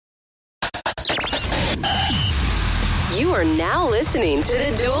You are now listening to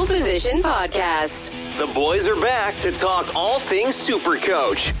the Dual Position Podcast. The boys are back to talk all things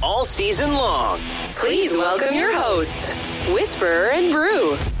Supercoach all season long. Please welcome your hosts, Whisperer and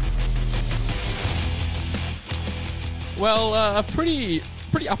Brew. Well, a pretty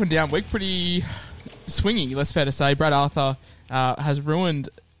up and down week, pretty swingy, that's fair to say. Brad Arthur has ruined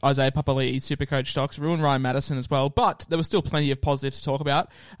Isaiah Papali'i's Supercoach stocks, ruined Ryan Madison as well, but there was still plenty of positives to talk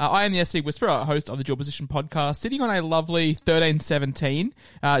about. I am the SC Whisperer, host of the Dual Position Podcast, sitting on a lovely 13-17,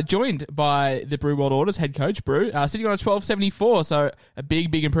 joined by the Brew World Orders head coach, Brew, sitting on a 12-74, so a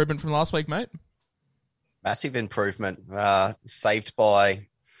big improvement from last week, mate. Massive improvement, saved by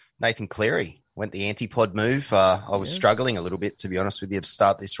Nathan Cleary. Went the antipod move. I was struggling a little bit, to be honest with you, to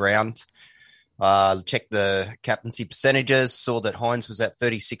start this round. Checked the captaincy percentages, saw that Hines was at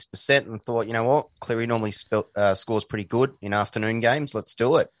 36% and thought, you know what, Cleary normally scores pretty good in afternoon games. Let's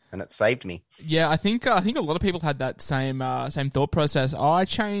do it. And it saved me. Yeah, I think a lot of people had that same thought process. I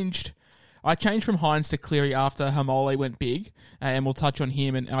changed from Hines to Cleary after Hamole went big, and we'll touch on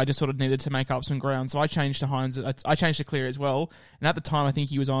him, and I just sort of needed to make up some ground. So I changed to Hines. I changed to Cleary as well, and at the time I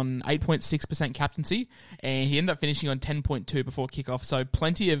think he was on 8.6% captaincy, and he ended up finishing on 10.2 before kickoff. So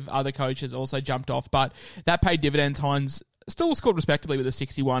plenty of other coaches also jumped off, but that paid dividends. Hines still scored respectably with a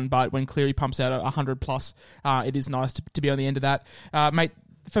 61, but when Cleary pumps out a 100+, it is nice to be on the end of that. Mate,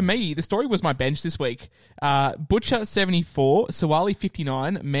 for me, the story was my bench this week. Butcher, 74, Sawali,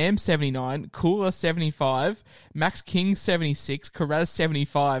 59, Mam, 79, Cooler, 75, Max King, 76, Carraz,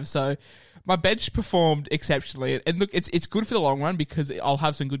 75. So my bench performed exceptionally. And look, it's good for the long run because I'll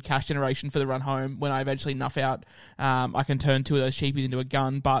have some good cash generation for the run home. When I eventually nuff out, I can turn two of those sheepies into a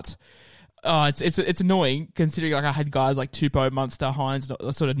gun. But it's annoying considering like I had guys like Tupou, Munster, Hines,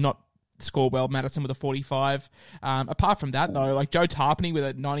 sort of not score well, Madison with a 45. Apart from that, though, like Joe Tarpany with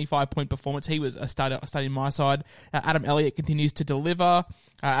a 95-point performance, he was a stud in my side. Adam Elliott continues to deliver.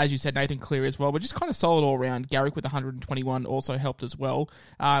 As you said, Nathan Cleary as well, but just kind of solid all around. Garrick with 121 also helped as well.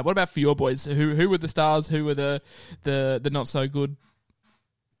 What about for your boys? Who were the stars? Who were the not so good?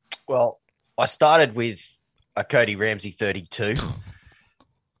 Well, I started with a Cody Ramsey 32.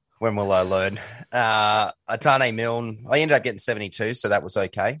 When will I learn? Atane Milne, I ended up getting 72, so that was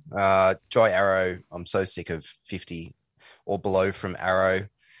okay. Joy Arrow, I'm so sick of 50 or below from Arrow.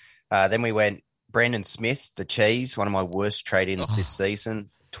 Then we went Brandon Smith, the cheese, one of my worst trade-ins this season,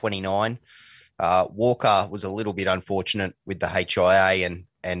 29. Walker was a little bit unfortunate with the HIA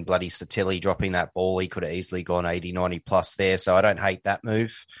and bloody Satilli dropping that ball. He could have easily gone 80, 90 plus there, so I don't hate that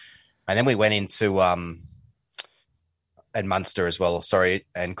move. And then we went into... and Munster as well,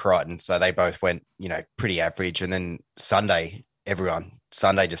 and Crichton. So they both went, pretty average. And then Sunday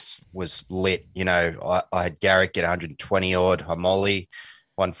just was lit. I had Garrick get 120 odd, Hamoli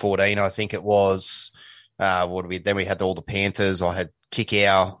 114, I think it was. Then we had all the Panthers. I had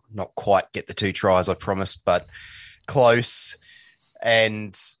Kickow, not quite get the 2 tries I promised, but close.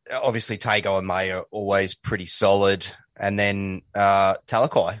 And obviously Tago and May are always pretty solid. And then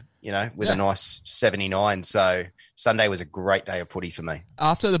Talakai, with a nice 79. So Sunday was a great day of footy for me.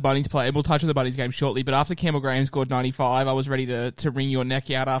 After the Bunnies play, and we'll touch on the Bunnies game shortly, but after Campbell Graham scored 95, I was ready to wring your neck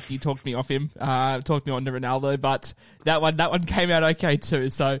out after you talked me off him, talked me on to Ronaldo, but that one came out okay too.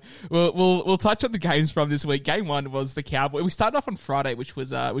 So we'll touch on the games from this week. Game 1 was the Cowboys. We started off on Friday, which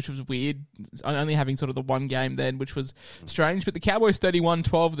was weird, only having sort of the one game then, which was strange. But the Cowboys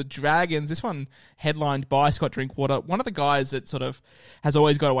 31-12, the Dragons. This one headlined by Scott Drinkwater, one of the guys that sort of has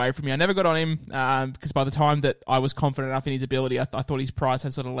always got away from me. I never got on him because by the time that I was confident enough in his ability, I thought his price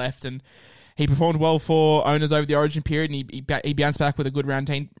had sort of left, and he performed well for owners over the Origin period, and he bounced back with a good round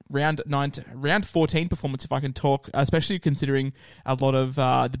 14 performance, if I can talk, especially considering a lot of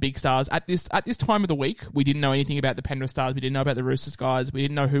the big stars. At this time of the week, we didn't know anything about the Penrith stars, we didn't know about the Roosters guys, we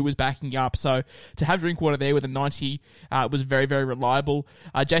didn't know who was backing up, so to have Drinkwater there with a 90 was very, very reliable.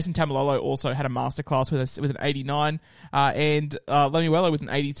 Jason Tamalolo also had a masterclass with an 89, and Lemuelo with an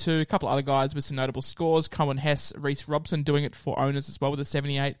 82, a couple of other guys with some notable scores, Cohen Hess, Reece Robson doing it for owners as well with a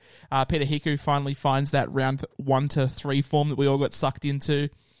 78, Peter Hiku finally finds that round 1 to 3 form that we all got sucked into.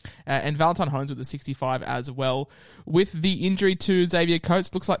 And Valentine Holmes with a 65 as well. With the injury to Xavier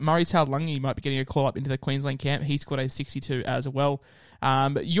Coates, looks like Murray Taulagi might be getting a call up into the Queensland camp. He scored a 62 as well.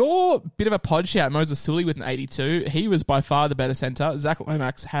 Your bit of a pod shout, Moses Sully with an 82. He was by far the better centre. Zach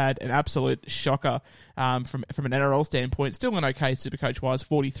Lomax had an absolute shocker from an NRL standpoint. Still an okay Supercoach-wise,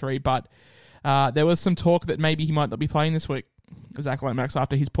 43, but there was some talk that maybe he might not be playing this week, Zach Lomax,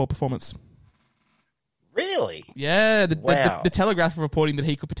 after his poor performance. Really? Yeah, Wow. the Telegraph are reporting that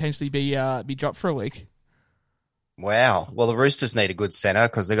he could potentially be dropped for a week. Wow. Well, the Roosters need a good centre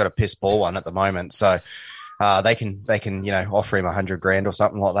because they've got a piss poor one at the moment. So they can offer him $100,000 or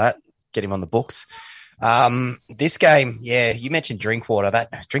something like that, get him on the books. This game, yeah, you mentioned Drinkwater.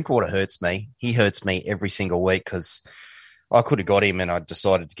 That Drinkwater hurts me. He hurts me every single week because I could have got him and I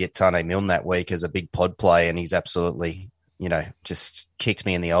decided to get Tane Milne that week as a big pod play, and he's absolutely, just kicked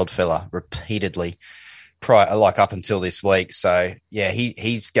me in the old fella repeatedly, up until this week. So, yeah,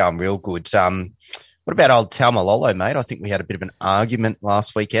 he's going real good. What about old Taumalolo, mate? I think we had a bit of an argument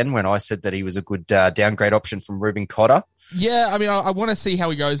last weekend when I said that he was a good downgrade option from Ruben Cotter. Yeah, I mean, I want to see how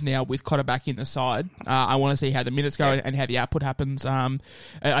he goes now with Cotter back in the side. I want to see how the minutes go and how the output happens.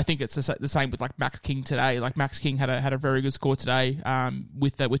 I think it's the same with like Max King today. Like Max King had a very good score today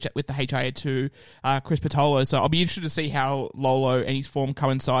with the HIA to Chris Patolo. So I'll be interested to see how Lolo and his form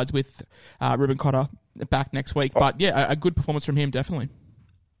coincides with Ruben Cotter back next week. But yeah, a good performance from him, definitely.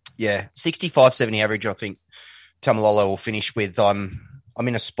 Yeah, 65-70 average, I think Tamalolo will finish with. I'm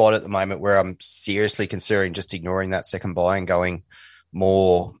in a spot at the moment where I'm seriously considering just ignoring that second bye and going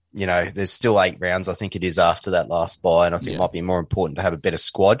more, there's still 8 rounds, I think it is, after that last bye, and I think it might be more important to have a better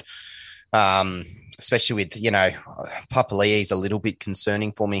squad, especially with, Papali'i's a little bit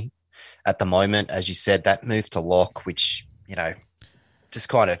concerning for me at the moment. As you said, that move to lock, which, just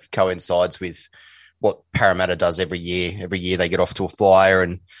kind of coincides with what Parramatta does every year. Every year they get off to a flyer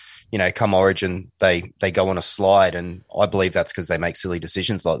and, come Origin, they go on a slide, and I believe that's because they make silly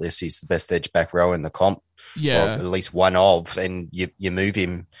decisions like this. He's the best edge back row in the comp, yeah, at least one of, and you move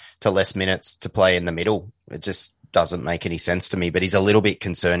him to less minutes to play in the middle. It just doesn't make any sense to me. But he's a little bit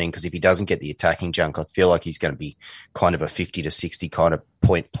concerning because if he doesn't get the attacking junk, I feel like he's going to be kind of a 50 to 60 kind of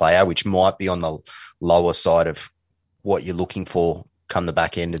point player, which might be on the lower side of what you're looking for come the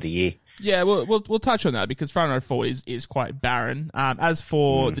back end of the year. Yeah, we'll touch on that because front row forward is quite barren. As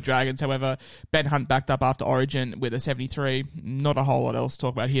for the Dragons, however, Ben Hunt backed up after Origin with a 73. Not a whole lot else to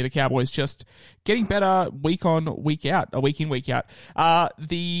talk about here. The Cowboys just getting better week in, week out. I've got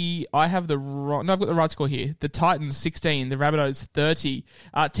the right score here. The Titans 16, the Rabbitohs 30.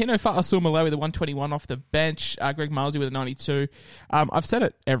 Tino Fa'asuamaleaui with a 121 off the bench. Greg Marsley with a 92. I've said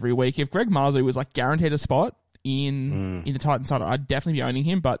it every week. If Greg Marsley was like guaranteed a spot in the Titans side, I'd definitely be owning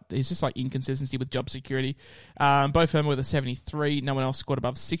him, but it's just like inconsistency with job security. Bo Firma with a 73. No one else scored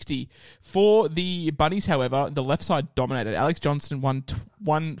above 60. For the Bunnies, however, the left side dominated. Alex Johnston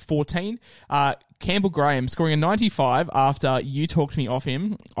 114. Campbell Graham scoring a 95 after you talked me off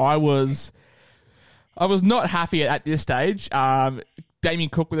him. I was not happy at this stage. Damien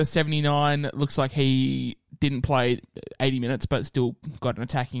Cook with a 79. Looks like he didn't play 80 minutes, but still got an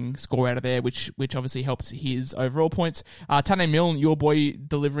attacking score out of there, which obviously helps his overall points. Tane Milne, your boy,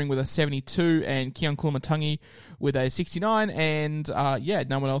 delivering with a 72, and Keon Kulumatangi with a 69, and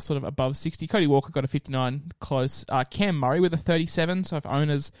no one else sort of above 60. Cody Walker got a 59 close. Cam Murray with a 37, so if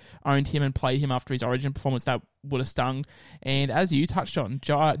owners owned him and played him after his Origin performance, that would have stung. And as you touched on,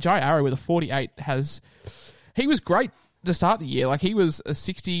 Jai Arrow with a 48 he was great to start the year. Like, he was a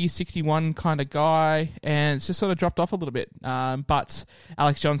 60, 61 kind of guy, and it's just sort of dropped off a little bit. But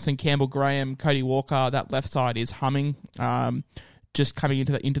Alex Johnson, Campbell Graham, Cody Walker, that left side is humming, just coming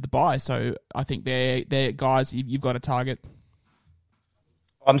into the bye. So I think they're guys you've got to target.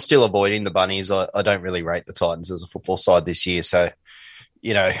 I'm still avoiding the Bunnies. I don't really rate the Titans as a football side this year. So,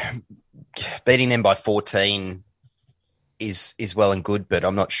 beating them by 14 is well and good, but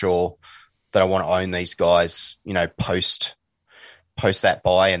I'm not sure that I want to own these guys, post that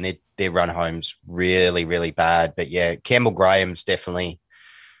bye, and their run home's really, really bad. But yeah, Campbell Graham's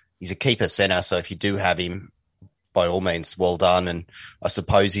he's a keeper centre, so if you do have him, by all means, well done. And I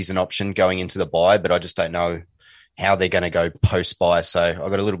suppose he's an option going into the bye, but I just don't know how they're going to go post bye. So I've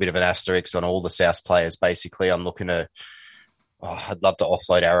got a little bit of an asterisk on all the South players. Basically, I'm looking to. I'd love to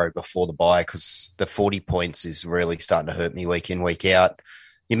offload Arrow before the bye because the 40 points is really starting to hurt me week in, week out.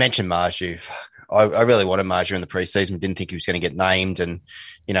 You mentioned Marju. I really wanted Marju in the preseason. Didn't think he was going to get named, and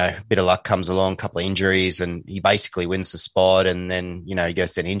a bit of luck comes along, a couple of injuries, and he basically wins the spot. And then he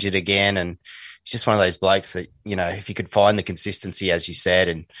goes to injured again, and he's just one of those blokes that if you could find the consistency, as you said,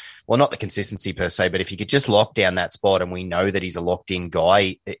 and not the consistency per se, but if you could just lock down that spot, and we know that he's a locked in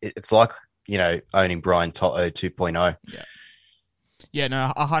guy, it's like owning Brian Toto 2.0. Yeah. Yeah,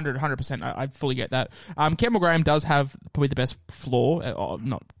 no, 100%. I fully get that. Campbell Graham does have probably the best floor.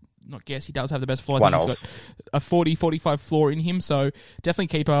 He does have the best floor. I think he's got a 40, 45 floor in him. So definitely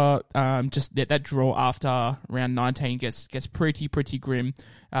keeper. Just that draw after round 19 gets pretty grim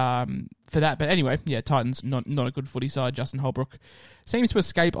for that. But anyway, yeah, Titans not a good footy side. Justin Holbrook seems to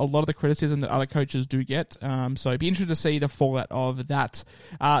escape a lot of the criticism that other coaches do get. So it'd be interesting to see the fallout of that.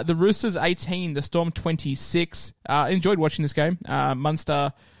 The Roosters 18, the Storm 26. Enjoyed watching this game.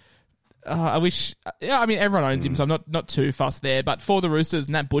 Munster I wish. Yeah, I mean everyone owns him, so I'm not too fussed there. But for the Roosters,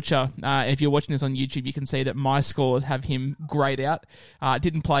 Nat Butcher. If you're watching this on YouTube, you can see that my scores have him grayed out.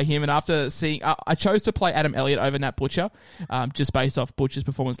 Didn't play him, and after seeing, I chose to play Adam Elliott over Nat Butcher, just based off Butcher's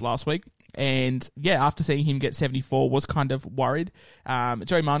performance last week. And yeah, after seeing him get 74, was kind of worried.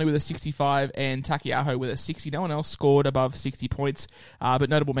 Joey Manu with a 65 and Takiaho with a 60. No one else scored above 60 points. But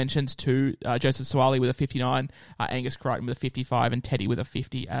notable mentions to Joseph Suwali with a 59, Angus Crichton with a 55, and Teddy with a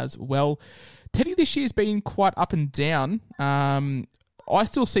 50 as well. Teddy this year has been quite up and down. I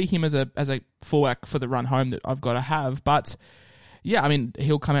still see him as a fullback for the run home that I've got to have. But yeah, I mean,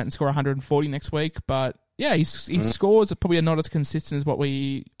 he'll come out and score 140 next week, but yeah, his scores are probably not as consistent as what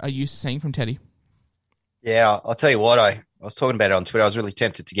we are used to seeing from Teddy. Yeah, I'll tell you what, I was talking about it on Twitter. I was really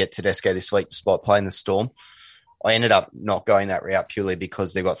tempted to get Tedesco this week despite playing the Storm. I ended up not going that route purely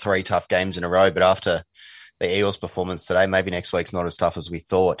because they've got 3 tough games in a row, but after the Eagles' performance today, maybe next week's not as tough as we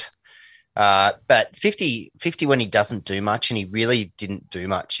thought. But 50 when he doesn't do much, and he really didn't do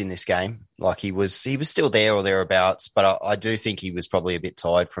much in this game. Like he was still there or thereabouts, but I do think he was probably a bit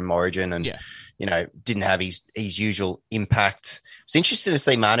tired from Origin and, didn't have his usual impact. It's interesting to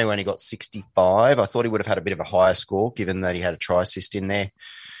see Manu only got 65. I thought he would have had a bit of a higher score given that he had a try assist in there.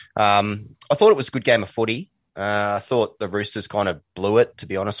 I thought it was a good game of footy. I thought the Roosters kind of blew it, to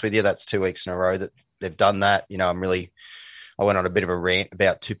be honest with you. That's 2 weeks in a row that they've done that. I went on a bit of a rant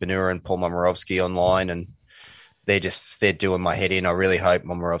about Tupanua and Paul Momirovski online, and they're doing my head in. I really hope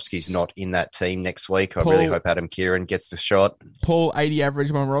Momirovski's not in that team next week. I really hope Adam Kieran gets the shot. Paul 80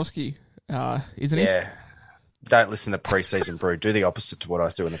 average Momirovski, isn't he? Yeah. Don't listen to preseason brew. Do the opposite to what I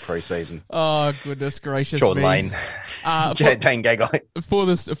was doing in the preseason. Oh, goodness gracious Jordan me. Lane. Dane Gagai. For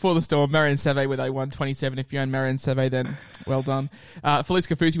the Storm, Marion Seve with a 127. If you own Marion Seve, then well done. Felice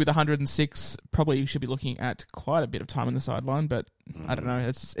Kafusi with 106. Probably should be looking at quite a bit of time on the sideline, but I don't know.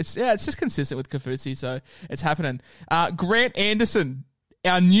 It's just consistent with Kafusi, so it's happening. Grant Anderson,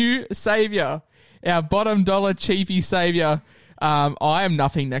 our new saviour, our bottom dollar cheapy saviour. I am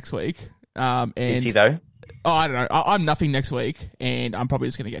nothing next week. And is he though? Oh, I don't know. I'm nothing next week, and I'm probably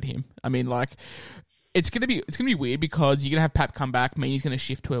just going to get him. I mean, like, it's gonna be weird because you're gonna have Pap come back, mean he's gonna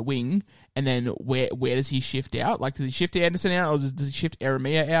shift to a wing, and then where does he shift out? Like, does he shift Anderson out, or does he shift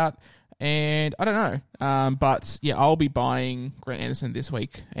Eremia out? And I don't know. But yeah, I'll be buying Grant Anderson this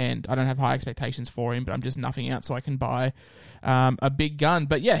week, and I don't have high expectations for him, but I'm just nothing out so I can buy a big gun.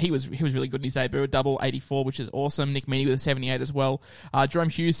 But yeah, he was really good in his debut, a double 84, which is awesome. Nick Meaney with a 78 as well. Jerome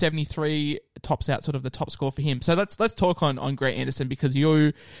Hughes 73 tops out sort of the top score for him. So let's talk on Grant Anderson, because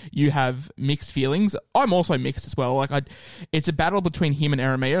you have mixed feelings. I'm also mixed as well. Like it's a battle between him and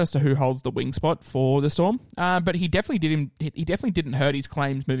Eremia as to who holds the wing spot for the Storm. But he definitely didn't hurt his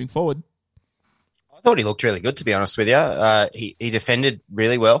claims moving forward. I thought he looked really good, to be honest with you. He defended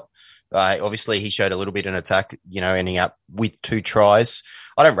really well. Obviously, he showed a little bit in attack, ending up with 2 tries.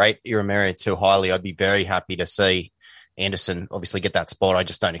 I don't rate Eremia too highly. I'd be very happy to see Anderson obviously get that spot. I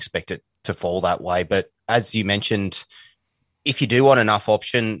just don't expect it to fall that way. But as you mentioned, if you do want enough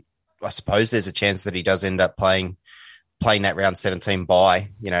option, I suppose there's a chance that he does end up playing that round 17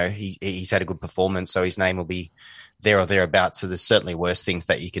 bye. He's had a good performance, so his name will be there or thereabouts. So there's certainly worse things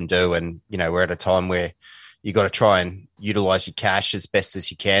that you can do. And, we're at a time where you got to try and utilize your cash as best as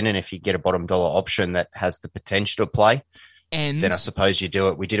you can. And if you get a bottom dollar option that has the potential to play, then I suppose you do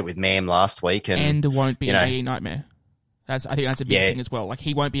it. We did it with Mam last week. And it won't be an AE nightmare. I think that's a big thing as well. Like,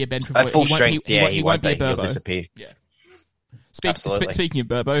 he won't be a bench at full strength. He won't be a Burbo. He'll disappear. Yeah. Speaking of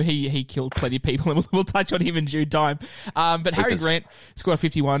Burbo, he killed plenty of people, and we'll touch on him in due time. But Harry Grant scored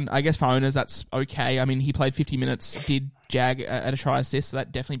 51. I guess for owners, that's okay. I mean, he played 50 minutes, did jag at a try assist, so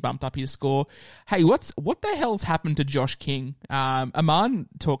that definitely bumped up his score. Hey, what the hell's happened to Josh King? Aman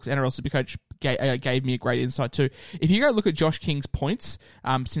Talks, NRL Supercoach, gave me a great insight too. If you go look at Josh King's points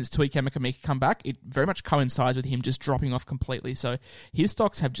since Tui Kamika come back, it very much coincides with him just dropping off completely. So his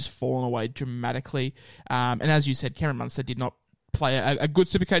stocks have just fallen away dramatically. And as you said, Cameron Munster did not play a good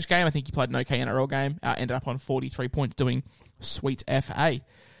Supercoach game. I think he played an okay NRL game. Ended up on 43 points, doing sweet FA.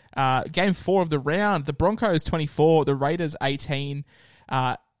 Game 4 of the round, the Broncos 24, the Raiders 18.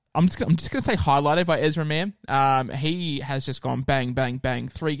 I'm just gonna say highlighted by Ezra Mann. He has just gone bang, bang, bang.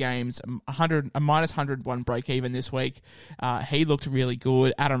 3 games, a minus 101 break even this week. He looked really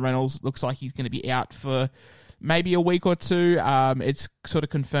good. Adam Reynolds looks like he's going to be out for maybe a week or 2. It's sort of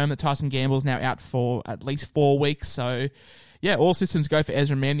confirmed that Tyson Gamble's now out for at least 4 weeks. So yeah, all systems go for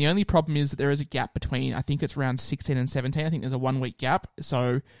Ezra Mann. The only problem is that there is a gap between, I think it's around 16 and 17. I think there's a 1 week gap.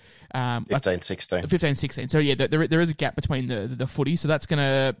 So 15-16. 15-16. So yeah, there is a gap between the footy. So that's going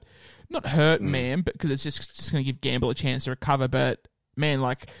to not hurt Mann, but because it's just going to give Gamble a chance to recover. But man,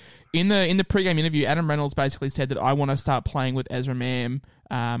 like in the pre-game interview, Adam Reynolds basically said that I want to start playing with Ezra Mam,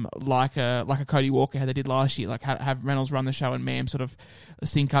 like a Cody Walker how they did last year, like have Reynolds run the show and Mam sort of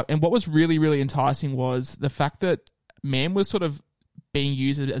sync up. And what was really, really enticing was the fact that Mam was sort of being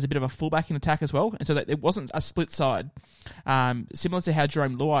used as a bit of a fullback in attack as well, and so that it wasn't a split side, similar to how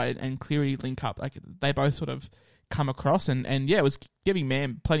Jerome Luai and Cleary link up. Like they both sort of come across, and yeah, it was giving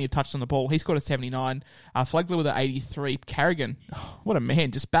Mam plenty of touches on the ball. He scored a 79. Flagler with an 83. Carrigan, what a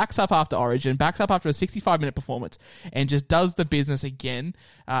man, just backs up after Origin, backs up after a 65-minute performance, and just does the business again.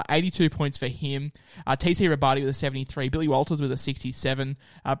 82 points for him. TC Rabati with a 73. Billy Walters with a 67.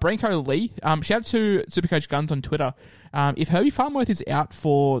 Branko Lee, shout out to Supercoach Guns on Twitter. If Herbie Farnworth is out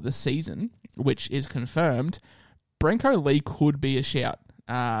for the season, which is confirmed, Branko Lee could be a shout.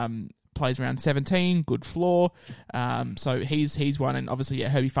 Plays around 17, good floor. So he's one, and obviously, yeah,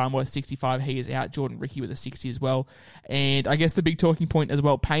 Herbie Farnworth, 65, he is out. Jordan Ricky with a 60 as well. And I guess the big talking point as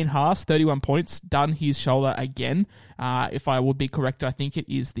well, Payne Haas, 31 points, done his shoulder again. If I would be correct, I think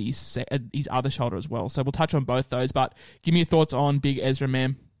it is his other shoulder as well. So we'll touch on both those, but give me your thoughts on big Ezra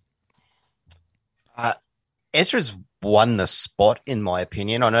Mam. Ezra's won the spot, in my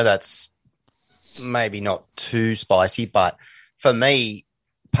opinion. I know that's maybe not too spicy, but for me,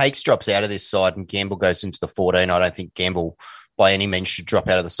 Pakes drops out of this side and Gamble goes into the 14. I don't think Gamble by any means should drop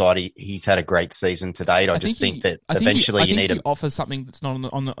out of the side. He's had a great season to date. I just think that eventually you need him. He offers something that's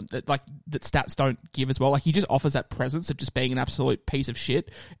not on the like that stats don't give as well. Like he just offers that presence of just being an absolute piece of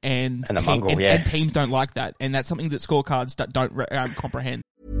shit, and teams don't like that, and that's something that scorecards don't comprehend.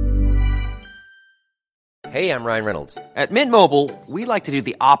 Hey, I'm Ryan Reynolds. At Mint Mobile, we like to do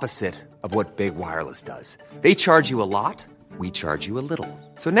the opposite of what Big Wireless does. They charge you a lot. We charge you a little.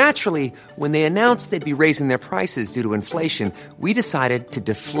 So naturally, when they announced they'd be raising their prices due to inflation, we decided to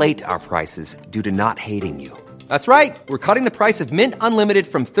deflate our prices due to not hating you. That's right. We're cutting the price of Mint Unlimited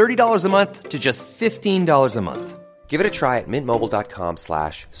from $30 a month to just $15 a month. Give it a try at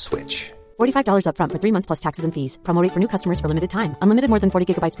mintmobile.com/switch. $45 up front for 3 months plus taxes and fees. Promo rate for new customers for limited time. Unlimited more than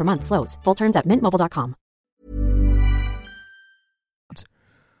 40 gigabytes per month. Slows full terms at mintmobile.com.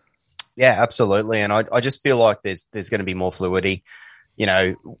 Yeah, absolutely. And I just feel like there's going to be more fluidity,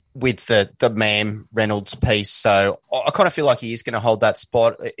 with the Mam Reynolds piece. So I kind of feel like he is going to hold that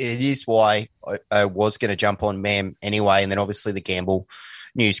spot. It is why I was going to jump on Mam anyway. And then obviously the Gamble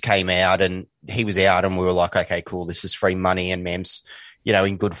news came out and he was out and we were like, okay, cool. This is free money and Mam's,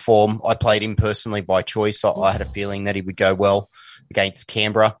 in good form. I played him personally by choice. I had a feeling that he would go well against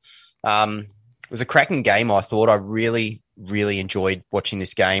Canberra. It was a cracking game, I thought. I really enjoyed watching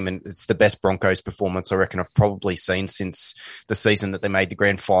this game, and it's the best Broncos performance I reckon I've probably seen since the season that they made the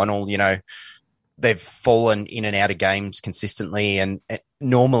grand final. They've fallen in and out of games consistently, and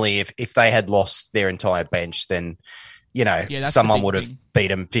normally if they had lost their entire bench, then someone would have beat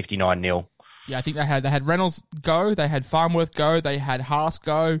them 59-0. Yeah, I think they had Reynolds go, they had Farnworth go, they had Haas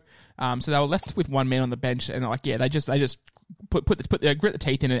go, so they were left with one man on the bench, and they just grit the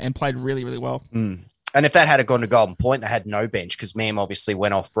teeth in it and played really, really well. And if that had gone to Golden Point, they had no bench because Mam obviously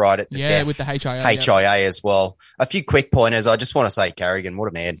went off right at the death. With the HIA. HIA as well. A few quick pointers. I just want to say Carrigan, what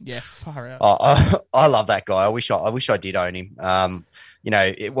a man. Yeah, far out. I love that guy. I wish I did own him.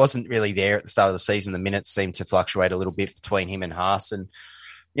 It wasn't really there at the start of the season. The minutes seemed to fluctuate a little bit between him and Haas. And,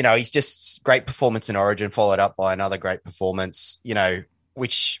 he's just great performance in Origin, followed up by another great performance,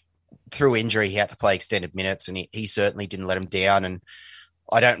 which through injury he had to play extended minutes and he certainly didn't let him down. And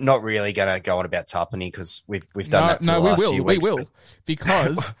not really going to go on about Tapani because we've done that for the last few weeks. We will,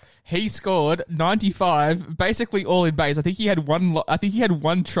 because he scored 95, basically all in base. I think he had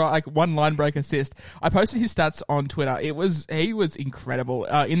one try, like one line break assist. I posted his stats on Twitter. He was incredible.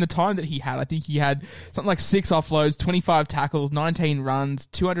 In the time that he had, I think he had something like 6 offloads, 25 tackles, 19 runs,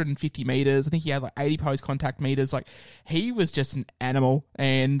 250 meters. I think he had like 80 post contact meters. Like he was just an animal.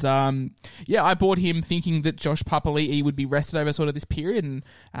 And I bought him thinking that Josh Papali'i would be rested over sort of this period. And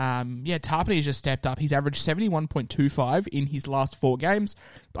Tapani has just stepped up. He's averaged 71.25 in his last 4 games.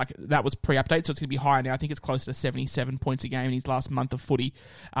 Like that was pre-update, so it's going to be higher now. I think it's closer to 77 points a game in his last month of footy.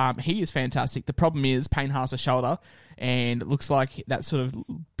 He is fantastic. The problem is Payne Haas a shoulder, and it looks like that sort of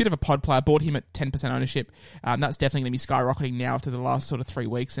bit of a pod player. Bought him at 10% ownership. That's definitely going to be skyrocketing now after the last sort of 3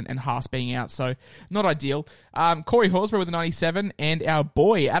 weeks and Haas being out, so not ideal. Corey Horsburgh with a 97, and our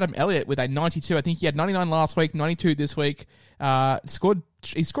boy Adam Elliott with a 92. I think he had 99 last week, 92 this week.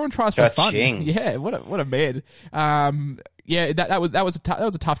 He's scoring tries for fun. Ching. Yeah, what a man. Yeah, that was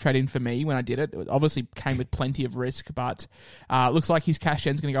a tough trade in for me when I did it. It obviously came with plenty of risk, but looks like his cash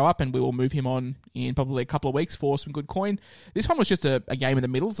gen's going to go up, and we will move him on in probably a couple of weeks for some good coin. This one was just a game in the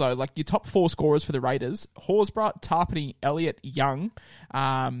middle, so like your top 4 scorers for the Raiders: Horsburgh, Tarpany, Elliott, Young.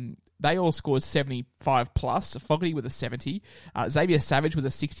 They all scored 75 plus. Fogarty with a 70. Xavier Savage with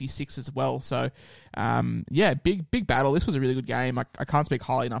a 66 as well. So, big battle. This was a really good game. I can't speak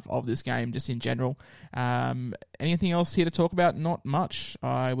highly enough of this game just in general. Anything else here to talk about? Not much,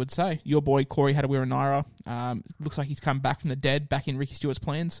 I would say. Your boy Corey Hadawira-Naira. Looks like he's come back from the dead, back in Ricky Stewart's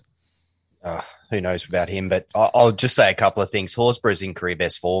plans. Who knows about him, but I'll just say a couple of things. Horsburgh's in career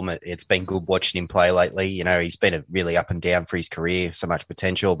best form. It's been good watching him play lately. You know, he's been really up and down for his career, so much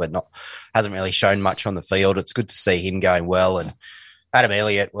potential, but hasn't really shown much on the field. It's good to see him going well. And Adam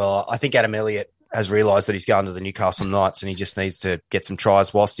Elliott, well, I think Adam Elliott has realised that he's going to the Newcastle Knights and he just needs to get some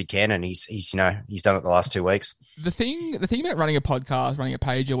tries whilst he can, and he's done it the last 2 weeks. The thing about running a podcast, running a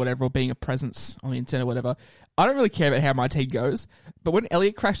page or whatever, or being a presence on the internet or whatever, I don't really care about how my team goes, but when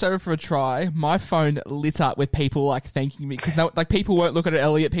Elliot crashed over for a try, my phone lit up with people like thanking me, because people weren't looking at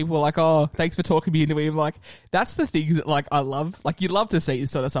Elliot. People were like, "Oh, thanks for talking me into him." Like, that's the things that like I love. Like, you love to see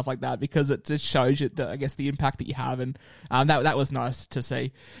sort of stuff like that because it just shows you I guess the impact that you have, and that was nice to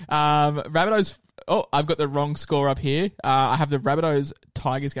see. Rabbitohs. Oh, I've got the wrong score up here. I have the Rabbitohs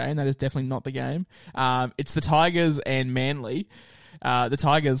Tigers game. That is definitely not the game. It's the Tigers and Manly. The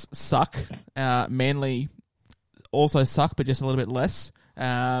Tigers suck. Manly also suck, but just a little bit less.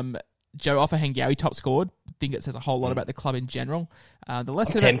 Joe Offahengawi top scored. I think it says a whole lot about the club in general. I'm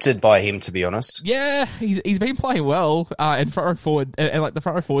tempted by him, to be honest. Yeah, he's been playing well, and front row forward, and like the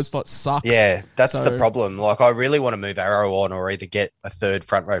front row forward slot sucks. Yeah, that's the problem. Like, I really want to move Arrow on, or either get a third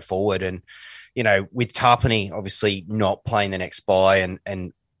front row forward. And you know, with Tarpany obviously not playing the next bye,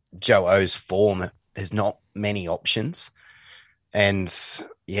 and Joe O's form, there's not many options. And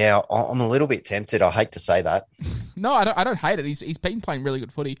yeah, I'm a little bit tempted. I hate to say that. No, I don't hate it. He's been playing really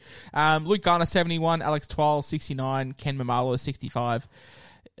good footy. Luke Garner 71, Alex Twile 69, Ken Mamalo 65.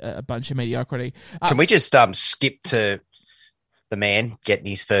 A bunch of mediocrity. Can we just skip to the man getting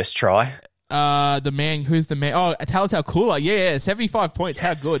his first try? The man, who's the man? Oh, Talatau Kula. Yeah, 75 points.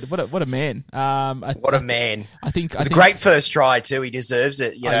 Yes. How good. What a man. What a man. I think a great first try too. He deserves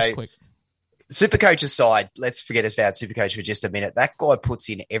it. You know, quick. Supercoach aside, let's forget about Supercoach for just a minute. That guy puts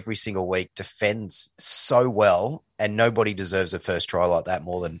in every single week, defends so well, and nobody deserves a first try like that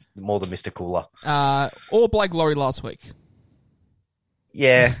more than Mr. Cooler. Or Blake Laurie last week.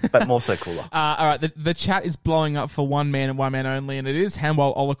 Yeah, but more so Cooler. All right, the chat is blowing up for one man and one man only, and it is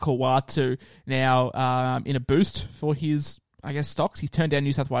Hanwell Olakau'atu now in a boost for his, I guess, stocks. He's turned down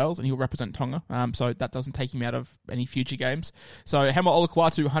New South Wales and he'll represent Tonga, so that doesn't take him out of any future games. So Hanwell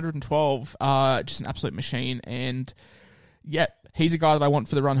Olakau'atu, 112, just an absolute machine, and yeah, he's a guy that I want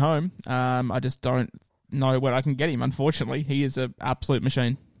for the run home. I just don't know where I can get him, unfortunately. He is an absolute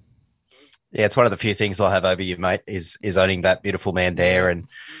machine. Yeah, it's one of the few things I'll have over you, mate, is owning that beautiful man there. And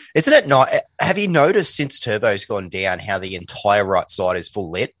isn't it not? Have you noticed since Turbo's gone down how the entire right side is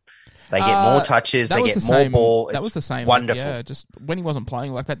full lit? They get more touches, they get more ball. That was the same. Wonderful. Yeah, just when he wasn't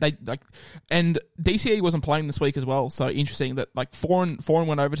playing like that, and DCE wasn't playing this week as well. So interesting that like Foreign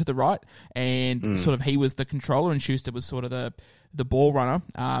went over to the right, and sort of he was the controller, and Schuster was sort of the ball runner.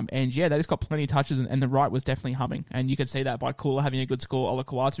 And yeah, they just got plenty of touches, and the right was definitely humming. And you could see that by Cooler having a good score,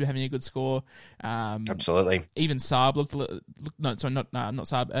 Olakau'atu having a good score. Absolutely. Even Saab looked not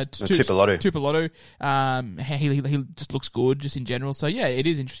Saab. Tupolotu. He just looks good just in general. So yeah, it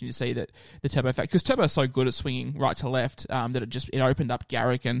is interesting to see that the Turbo fact, because Turbo's so good at swinging right to left, that it opened up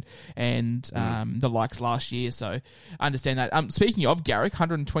Garrick and the likes last year. So I understand that. Speaking of Garrick,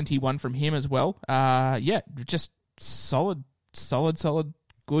 121 from him as well. Yeah, just solid,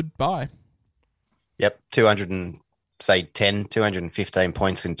 good buy. Yep, 215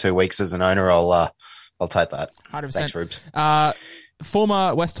 points in 2 weeks as an owner. I'll take that. 100%. Thanks, Rubes.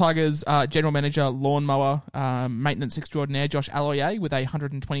 Former West Tigers general manager, lawnmower, maintenance extraordinaire, Josh Aloye with a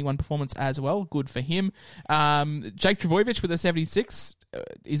 121 performance as well. Good for him. Jake Trbojevic with a 76.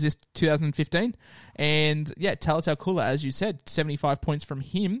 Is this 2015? And yeah, Talatau Kula, as you said, 75 points from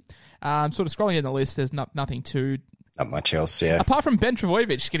him. Sort of scrolling in the list, there's nothing too... Not much else, yeah. Apart from Ben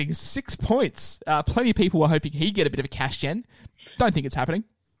Trbojevic getting 6 points. Plenty of people were hoping he'd get a bit of a cash gen. Don't think it's happening.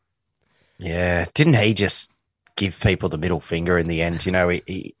 Yeah, didn't he just give people the middle finger in the end? You know,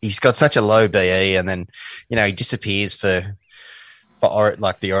 he's got such a low BE, and then, you know, he disappears for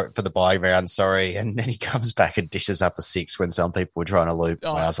the bye round, and then he comes back and dishes up a 6 when some people were trying to loop.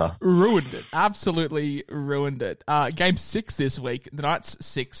 Wowza. Ruined it. Absolutely ruined it. Game 6 this week, the Knights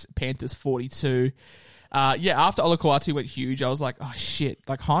 6, Panthers 42. After Olakuatu went huge, I was like, oh shit,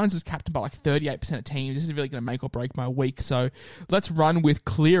 like Hines is captain by like 38% of teams. This is really going to make or break my week. So let's run with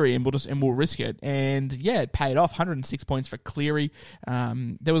Cleary and we'll risk it. And yeah, it paid off. 106 points for Cleary.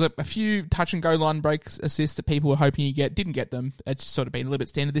 There was a few touch and go line breaks assists that people were hoping you didn't get them. It's sort of been a little bit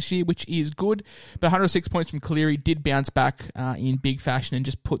standard this year, which is good. But 106 points from Cleary did bounce back in big fashion and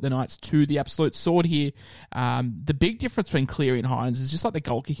just put the Knights to the absolute sword here. The big difference between Cleary and Hines is just like the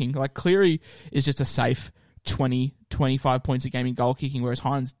goal kicking. Like Cleary is just a safe 20, 25 points a game in goal kicking, whereas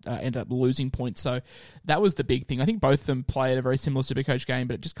Hines ended up losing points. So that was the big thing. I think both of them played a very similar Supercoach game,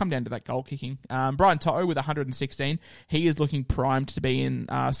 but it just come down to that goal kicking. Brian Toto with 116. He is looking primed to be in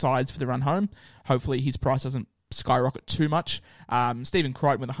sides for the run home. Hopefully his price doesn't skyrocket too much. Stephen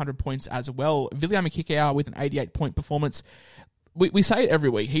Crichton with 100 points as well. William Kikau with an 88-point performance. We say it every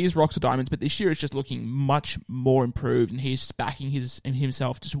week. He is rocks or diamonds, but this year it's just looking much more improved, and he's backing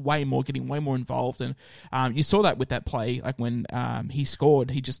himself just way more, getting way more involved. And you saw that with that play, like when he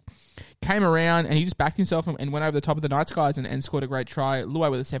scored, he just came around and he just backed himself and went over the top of the Knights guys and scored a great try. Luai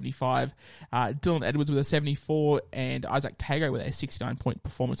with a 75, Dylan Edwards with a 74, and Isaac Tago with a 69-point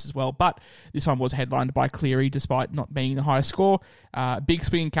performance as well. But this one was headlined by Cleary, despite not being the highest score. Big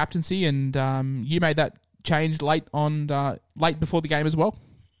swing in captaincy, and you made that changed late before the game as well.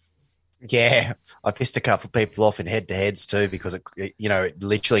 Yeah, I pissed a couple of people off in head-to-heads too because it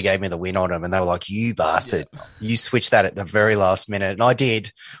literally gave me the win on them, and they were like, "You bastard, You switched that at the very last minute," and I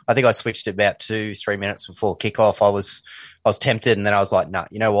did. I think I switched it about 2-3 minutes before kickoff. I was tempted, and then I was like, "Nah,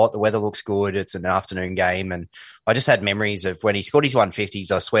 you know what? The weather looks good. It's an afternoon game," and I just had memories of when he scored his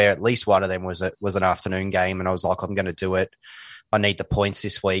 150s. I swear, at least one of them was an afternoon game, and I was like, "I'm going to do it. I need the points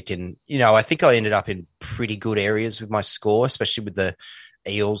this week." And, I think I ended up in pretty good areas with my score, especially with the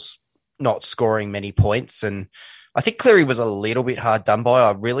Eels not scoring many points. And I think Cleary was a little bit hard done by.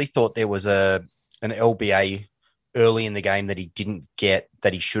 I really thought there was an LBA early in the game that he didn't get,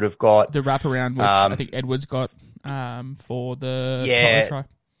 that he should have got. The wraparound, which I think Edwards got for the try.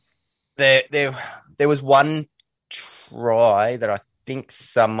 There was one try that I think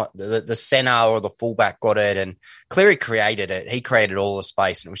the center or the fullback got it, and Cleary created it. He created all the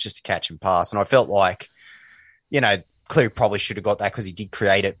space, and it was just a catch and pass. And I felt like, Cleary probably should have got that because he did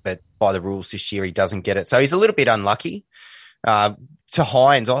create it, but by the rules this year, he doesn't get it. So he's a little bit unlucky. To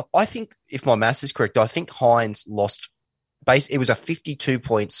Hines, I think, if my maths is correct, I think Hines lost it was a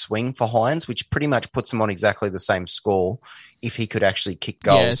 52-point swing for Hines, which pretty much puts him on exactly the same score if he could actually kick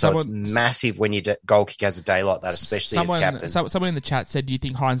goals. Yeah, so it's massive when your goal kick has a day like that, especially as captain. Someone in the chat said, do you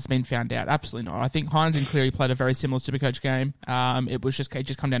think Hines has been found out? Absolutely not. I think Hines and Cleary played a very similar Supercoach game. It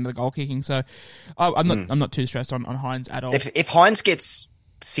just come down to the goal kicking. So I'm not too stressed on Hines at all. If Hines gets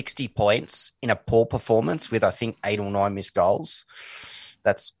 60 points in a poor performance with, I think, 8 or 9 missed goals,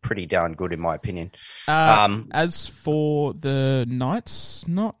 that's pretty darn good in my opinion. As for the Knights,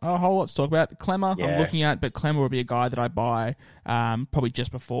 not a whole lot to talk about. Clemmer, I'm looking at, but Clemmer will be a guy that I buy probably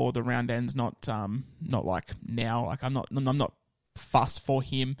just before the round ends, not like now. Like I'm not fussed for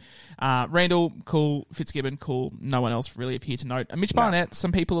him. Randall, cool. Fitzgibbon, cool. No one else really appear to note. Mitch Barnett,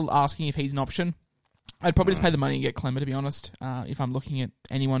 some people are asking if he's an option. I'd probably just pay the money and get Clemmer, to be honest, if I'm looking at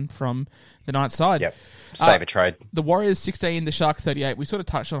anyone from the Knights side. Yep. Save a trade. The Warriors 16, the Sharks 38. We sort of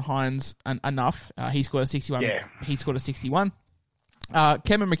touched on Hines enough. He scored a 61. Yeah. He scored a 61.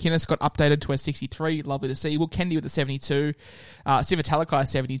 Cameron McInnes got updated to a 63. Lovely to see. Will Kennedy with a 72. Siva Talakai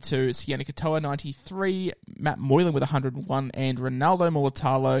 72. Sienna Katoa 93. Matt Moylan with 101. And Ronaldo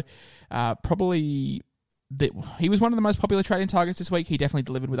Mulatalo probably... he was one of the most popular trading targets this week. He definitely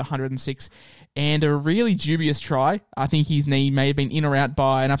delivered with 106 and a really dubious try. I think his knee may have been in or out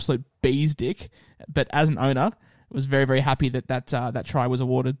by an absolute bee's dick, but as an owner, I was very, very happy that try was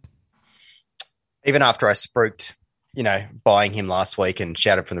awarded. Even after I spruiked, buying him last week and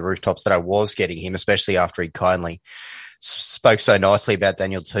shouted from the rooftops that I was getting him, especially after he kindly spoke so nicely about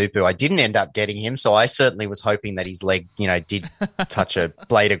Daniel Tupu, I didn't end up getting him, so I certainly was hoping that his leg, did touch a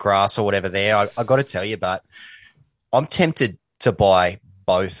blade of grass or whatever there. I got to tell you, but I'm tempted to buy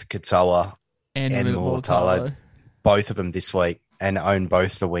both Katoa and Mulatalo, both of them this week, and own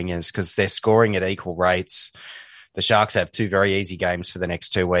both the wingers because they're scoring at equal rates. The Sharks have 2 very easy games for the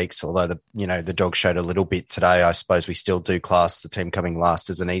next 2 weeks, although the Dogs showed a little bit today. I suppose we still do class the team coming last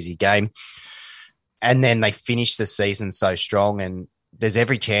as an easy game. And then they finish the season so strong, and there's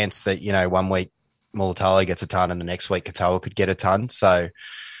every chance that, 1 week Mulatalo gets a ton and the next week Katoa could get a ton. So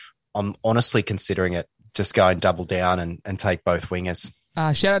I'm honestly considering it, just go and double down and take both wingers.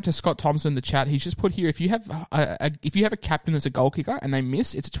 Shout out to Scott Thompson in the chat. He's just put here, if you have a captain that's a goal kicker and they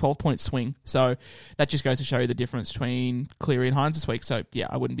miss, it's a 12-point swing. So that just goes to show you the difference between Cleary and Hines this week. So yeah,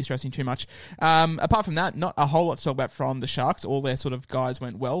 I wouldn't be stressing too much. Apart from that, not a whole lot to talk about from the Sharks. All their sort of guys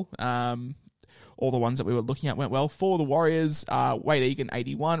went well. All the ones that we were looking at went well. For the Warriors, Wade Egan,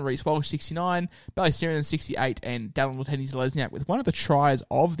 81, Reece Walsh, 69, Bailey Stearns, 68, and Dallin Watene-Zelezniak with one of the tries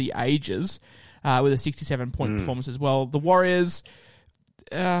of the ages with a 67-point performance as well. The Warriors,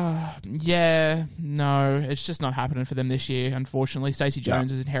 no, it's just not happening for them this year, unfortunately. Stacey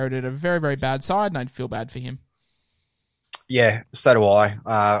Jones has inherited a very, very bad side, and I'd feel bad for him. Yeah, so do I.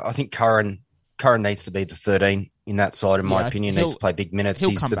 I think Curran needs to be the 13 in that side, in my opinion. Needs to play big minutes.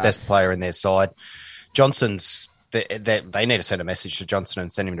 He's the best player in their side. Johnson's, they need to send a message to Johnson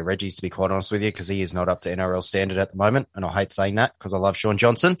and send him to Reggie's, to be quite honest with you, because he is not up to NRL standard at the moment. And I hate saying that because I love Sean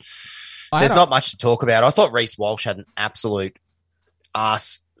Johnson. There's not much to talk about. I thought Reece Walsh had an absolute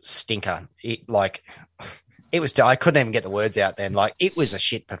ass stinker. I couldn't even get the words out then. Like, it was a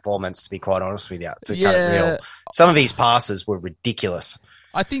shit performance, to be quite honest with you, to cut it real. Some of his passes were ridiculous.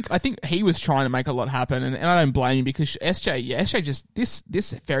 I think he was trying to make a lot happen, and I don't blame him, because SJ just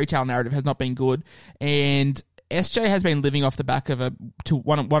this fairy tale narrative has not been good, and SJ has been living off the back of a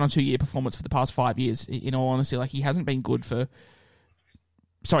 1 or 2 year performance for the past 5 years. In all honesty, like, he hasn't been good for.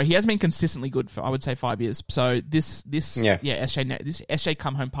 Sorry, he hasn't been consistently good for, I would say, 5 years. So this SJ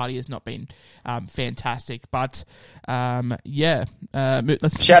come home party has not been fantastic, but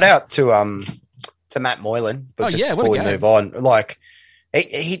let's shout out to Matt Moylan. But before we move on, like.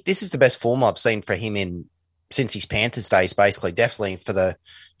 This is the best form I've seen for him since his Panthers days, basically. Definitely for the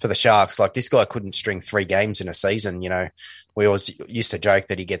Sharks. Like, this guy couldn't string 3 games in a season. You know, we always used to joke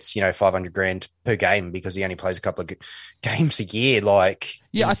that he gets, $500,000 per game because he only plays a couple of games a year. Like,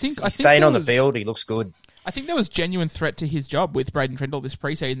 I think staying on the field, he looks good. I think there was genuine threat to his job with Braden Trindle this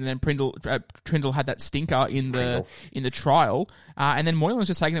preseason, and then Trindle had that stinker in the trial, and then Moylan's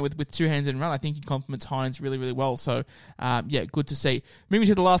just taking it with 2 hands and run. I think he complements Hines really, really well. So, good to see. Moving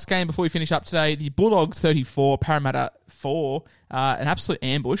to the last game before we finish up today, the Bulldogs 34, Parramatta 4, an absolute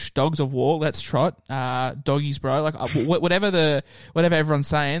ambush. Dogs of war, let's trot. Doggies, bro. Like, whatever everyone's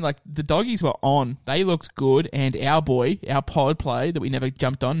saying, like, the Doggies were on. They looked good, and our pod play that we never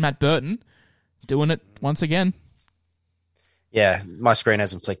jumped on, Matt Burton, doing it once again. Yeah, my screen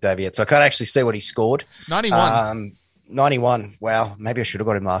hasn't flicked over yet, so I can't actually see what he scored. 91. 91. Wow, maybe I should have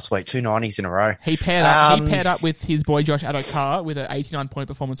got him last week. 2 90s in a row. He paired up with his boy Josh Adokar with an 89-point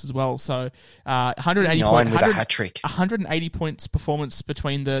performance as well. So 180 points with a hat trick. 180 points performance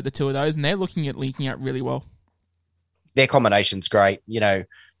between the two of those, and they're looking at linking out really well. Their combination's great. You know,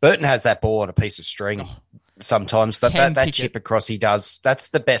 Burton has that ball on a piece of string sometimes. That chip across he does. That's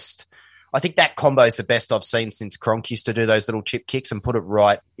the best. I think that combo is the best I've seen since Cronk used to do those little chip kicks and put it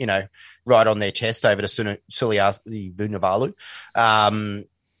right on their chest over to Suliasi Vunivalu.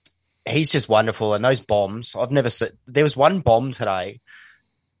 He's just wonderful. And those bombs, I've never seen. There was one bomb today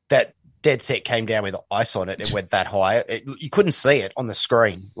that dead set came down with ice on it and went that high. You couldn't see it on the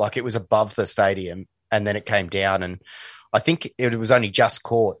screen. Like, it was above the stadium, and then it came down. And I think it was only just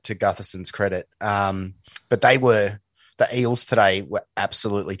caught, to Gutherson's credit. But the Eels today were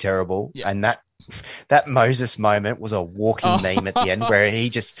absolutely terrible. Yep. And that Moses moment was a walking meme at the end, where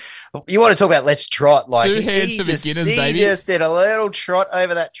you want to talk about let's trot. Like, 2 hands for beginners, baby. He just did a little trot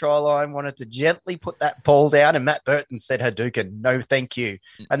over that try line, wanted to gently put that ball down, and Matt Burton said, Hadouken, no thank you.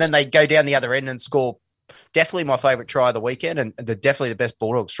 And then they go down the other end and score definitely my favourite try of the weekend, and definitely the best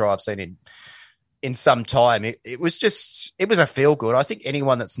Bulldogs try I've seen in some time. It was a feel good. I think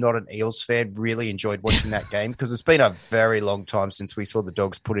anyone that's not an Eels fan really enjoyed watching that game, because it's been a very long time since we saw the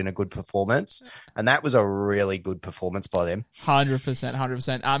Dogs put in a good performance, and that was a really good performance by them.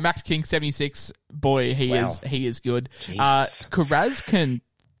 100%. Max King, 76. Boy, he is good. Jesus. Karaz can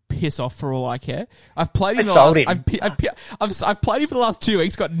piss off for all I care. I've played him. I've played him for the last 2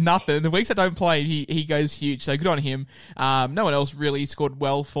 weeks. Got nothing. The weeks I don't play, he goes huge. So good on him. No one else really scored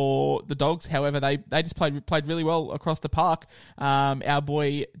well for the Dogs. However, they just played really well across the park. Our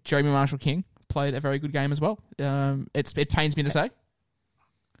boy Jeremy Marshall King played a very good game as well. It pains me to say.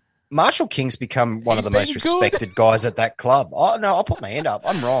 Marshall King's become one of the most respected guys at that club. Oh no, I'll put my hand up.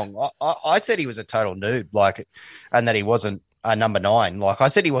 I'm wrong. I said he was a total noob, and that he wasn't number 9. Like, I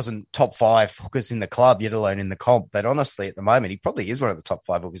said, he wasn't top 5 hookers in the club, yet alone in the comp. But honestly, at the moment, he probably is one of the top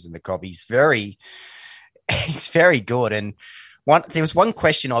 5 hookers in the comp. He's very good. And there was one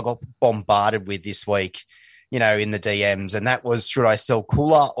question I got bombarded with this week, in the DMs, and that was, should I sell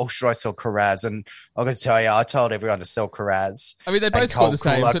Kula or should I sell Karaz? And I'm going to tell you, I told everyone to sell Karaz. I mean, they both scored the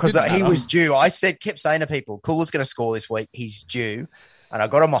same. Because he was due. Kept saying to people, Kula's going to score this week. He's due. And I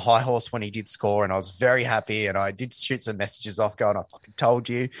got on my high horse when he did score, and I was very happy. And I did shoot some messages off going, I fucking told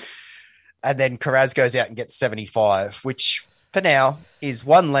you. And then Karaz goes out and gets 75, which for now is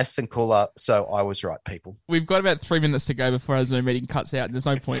one less than Kula. So I was right, people. We've got about 3 minutes to go before our Zoom meeting cuts out, and there's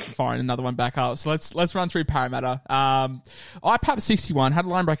no point firing another one back up. So let's run through Parramatta. IPAP 61 had a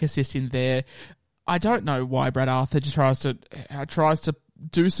line break assist in there. I don't know why Brad Arthur just tries to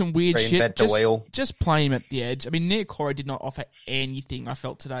do some weird shit. Just play him at the edge. I mean, Niokora did not offer anything, I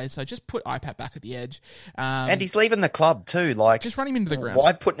felt, today. So just put IPAP back at the edge. And he's leaving the club too. Like, just run him into the ground.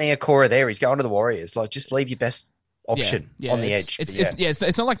 Why put Niokora there? He's going to the Warriors. Like, just leave your best option on the edge.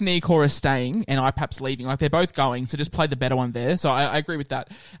 It's not like Niokora is staying and IPAP's leaving. Like, they're both going. So just play the better one there. So I agree with that.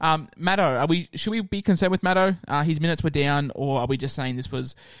 Matto, should we be concerned with Matto? His minutes were down, or are we just saying this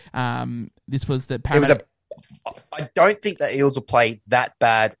was the Parramatta? I don't think the Eels will play that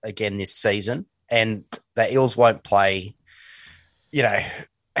bad again this season, and the Eels won't play,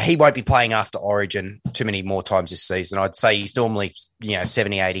 he won't be playing after Origin too many more times this season. I'd say he's normally,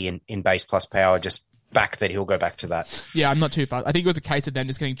 70, 80 in base plus power, just back that he'll go back to that. Yeah, I'm not too far. I think it was a case of them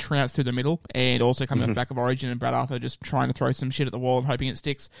just getting trounced through the middle and also coming off the back of Origin and Brad Arthur just trying to throw some shit at the wall and hoping it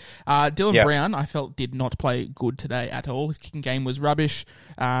sticks. Dylan Brown, I felt, did not play good today at all. His kicking game was rubbish.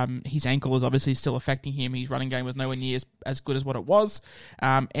 His ankle is obviously still affecting him. His running game was nowhere near as good as what it was.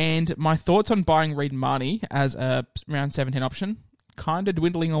 And my thoughts on buying Reid Marnie as a round 17 option, kind of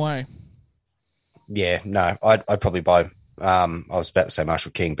dwindling away. Yeah, no, I'd probably buy... I was about to say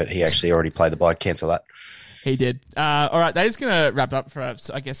Marshall King, but he actually already played the buy. Cancel that. He did. All right, that is going to wrap up for,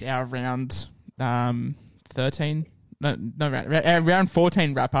 I guess, our round 13. Round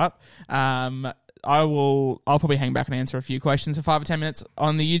 14 wrap up. I'll probably hang back and answer a few questions for 5 or 10 minutes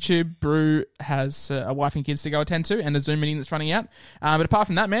on the YouTube. Brew has a wife and kids to go attend to, and a Zoom meeting that's running out. But apart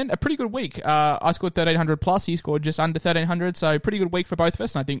from that, man, a pretty good week. I scored 1,300 plus. He scored just under 1,300, so pretty good week for both of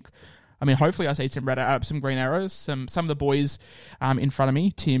us. And I mean, hopefully I see some green arrows. Some of the boys in front of me,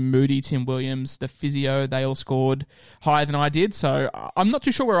 Tim Moody, Tim Williams, the physio, they all scored higher than I did. So I'm not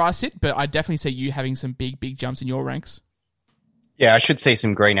too sure where I sit, but I definitely see you having some big jumps in your ranks. Yeah, I should see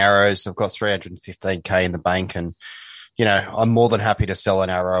some green arrows. I've got 315K in the bank, and, I'm more than happy to sell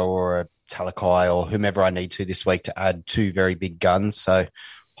an arrow or a Talakai or whomever I need to this week to add 2 very big guns. So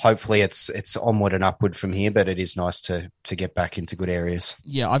hopefully it's onward and upward from here, but it is nice to get back into good areas.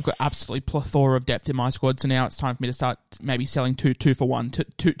 Yeah, I've got absolutely plethora of depth in my squad, so now it's time for me to start maybe selling two for one,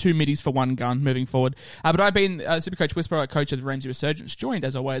 two middies for one gun moving forward. But I've been Supercoach Whisperer, coach of the Ramsey Resurgence, joined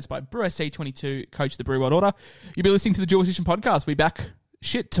as always by Brew SC22, coach of the Brew World Order. You'll be listening to the Dual Position Podcast. We'll be back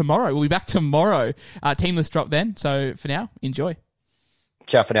tomorrow. We'll be back tomorrow. Team list drop then. So for now, enjoy.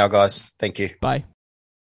 Ciao for now, guys. Thank you. Bye.